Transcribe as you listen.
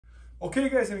Okay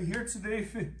guys, I'm here today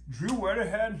with Drew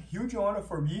Weatherhead. Huge honor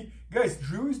for me. Guys,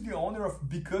 Drew is the owner of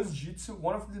Because Jiu-Jitsu,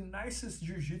 one of the nicest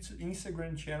Jiu-Jitsu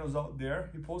Instagram channels out there.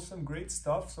 He posts some great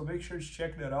stuff, so make sure to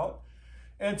check that out.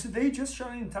 And today, just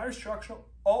showing an entire instruction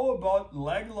all about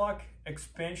Leglock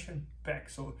expansion pack.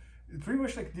 So pretty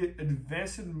much like the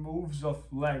advanced moves of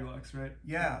Leglocks, right?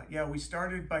 Yeah, we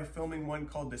started by filming one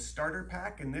called the starter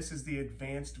pack, and this is the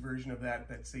advanced version of that.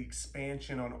 That's the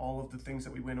expansion on all of the things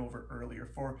that we went over earlier.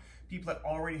 For people that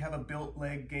already have a built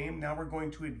leg game, now we're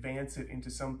going to advance it into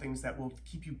some things that will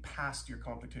keep you past your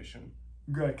competition.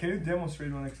 Good. Can you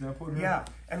demonstrate one example? Drew? Yeah,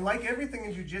 and like everything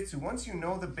in jiu-jitsu, once you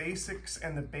know the basics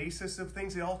and the basis of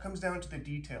things, it all comes down to the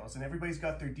details, and everybody's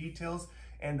got their details.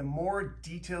 And the more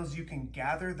details you can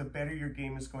gather, the better your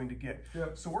game is going to get.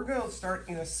 Yep. So we're going to start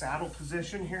in a saddle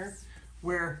position here,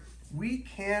 where we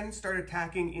can start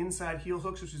attacking inside heel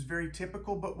hooks, which is very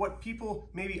typical. But what people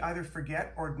maybe either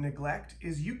forget or neglect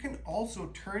is you can also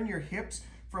turn your hips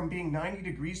from being 90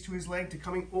 degrees to his leg to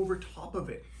coming over top of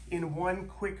it in one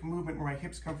quick movement, where my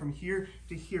hips come from here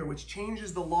to here, which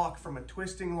changes the lock from a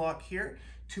twisting lock here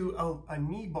to a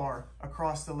knee bar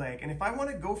across the leg. And if I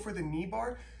want to go for the knee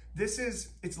bar,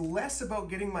 it's less about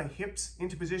getting my hips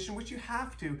into position, which you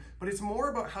have to, but it's more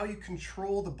about how you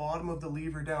control the bottom of the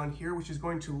lever down here, which is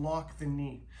going to lock the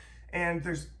knee. And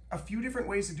there's a few different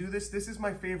ways to do this. This is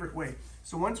my favorite way.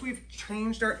 So once we've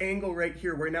changed our angle right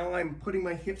here, where now I'm putting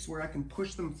my hips where I can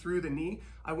push them through the knee,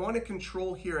 I want to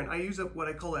control here, and I use what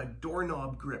I call a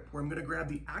doorknob grip, where I'm going to grab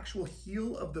the actual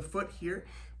heel of the foot here,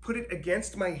 put it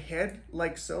against my head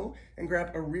like so, and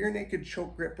grab a rear naked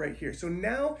choke grip right here. So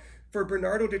now, for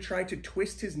Bernardo to try to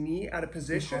twist his knee out of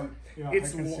position,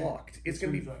 it's locked. It's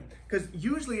going to be, because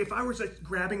usually if I was like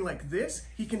grabbing like this,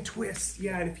 he can twist.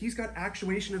 Yeah, and if he's got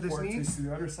actuation of this knee, to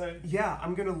the other side. Yeah,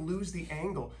 I'm going to lose the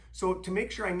angle. So to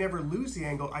make sure I never lose the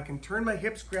angle, I can turn my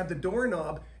hips, grab the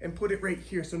doorknob, and put it right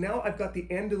here. So now I've got the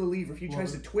end of the lever. If he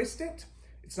tries to twist it,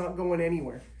 it's not going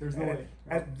anywhere. There's no way.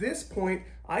 At this point,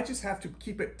 I just have to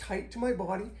keep it tight to my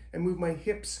body and move my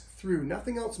hips through.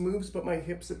 Nothing else moves but my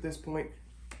hips at this point,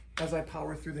 as I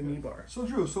power through the knee bar. So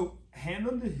Drew, hand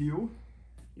on the heel,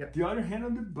 yep. The other hand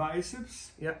on the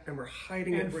biceps, yep, and we're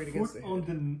hiding it right against the head.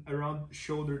 On the around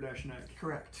shoulder dash neck.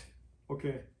 Correct.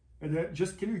 Okay, and then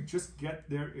can you just get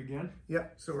there again?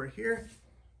 Yep. So we're here,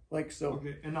 like so.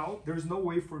 Okay, and now there's no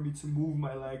way for me to move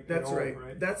my leg. That's at all,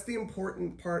 right. That's the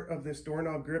important part of this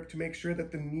doorknob grip, to make sure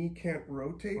that the knee can't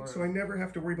rotate. Right. So I never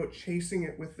have to worry about chasing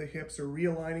it with the hips or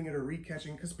realigning it or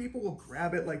re-catching, because people will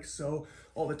grab it like so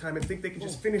all the time and think they can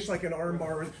just finish like an arm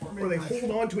bar, or they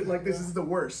hold on to it like this. Is the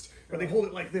worst. Or they hold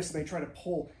it like this and they try to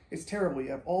pull. It's terrible.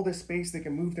 You have all this space, they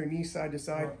can move their knee side to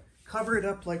side, cover it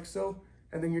up like so,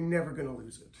 and then you're never going to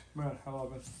lose it. Man, I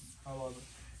love it. I love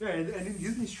it. Yeah, and in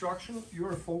this instruction, you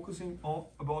are focusing on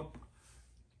about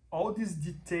all these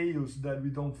details that we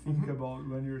don't think about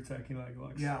when you're attacking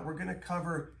Leglocks. Yeah, we're going to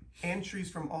cover entries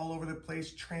from all over the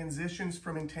place, transitions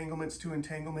from entanglements to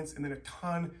entanglements, and then a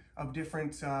ton of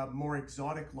different, more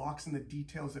exotic locks and the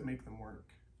details that make them work.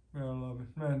 Man, I love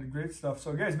it. Man, great stuff.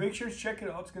 So guys, make sure to check it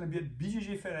out. It's going to be at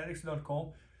IBJJFanatics.com.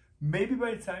 Maybe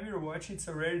by the time you're watching, it's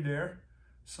already there.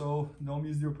 So don't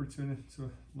miss the opportunity to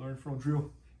learn from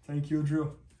Drew. Thank you,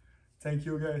 Drew. Thank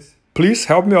you, guys. Please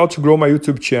help me out to grow my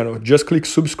YouTube channel. Just click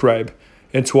subscribe.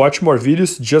 And to watch more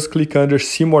videos, just click under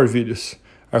see more videos.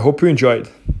 I hope you enjoyed.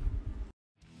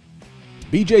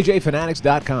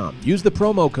 IBJJFanatics.com. Use the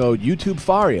promo code YouTube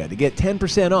Faria to get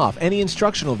 10% off any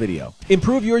instructional video.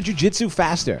 Improve your jiu-jitsu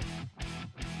faster.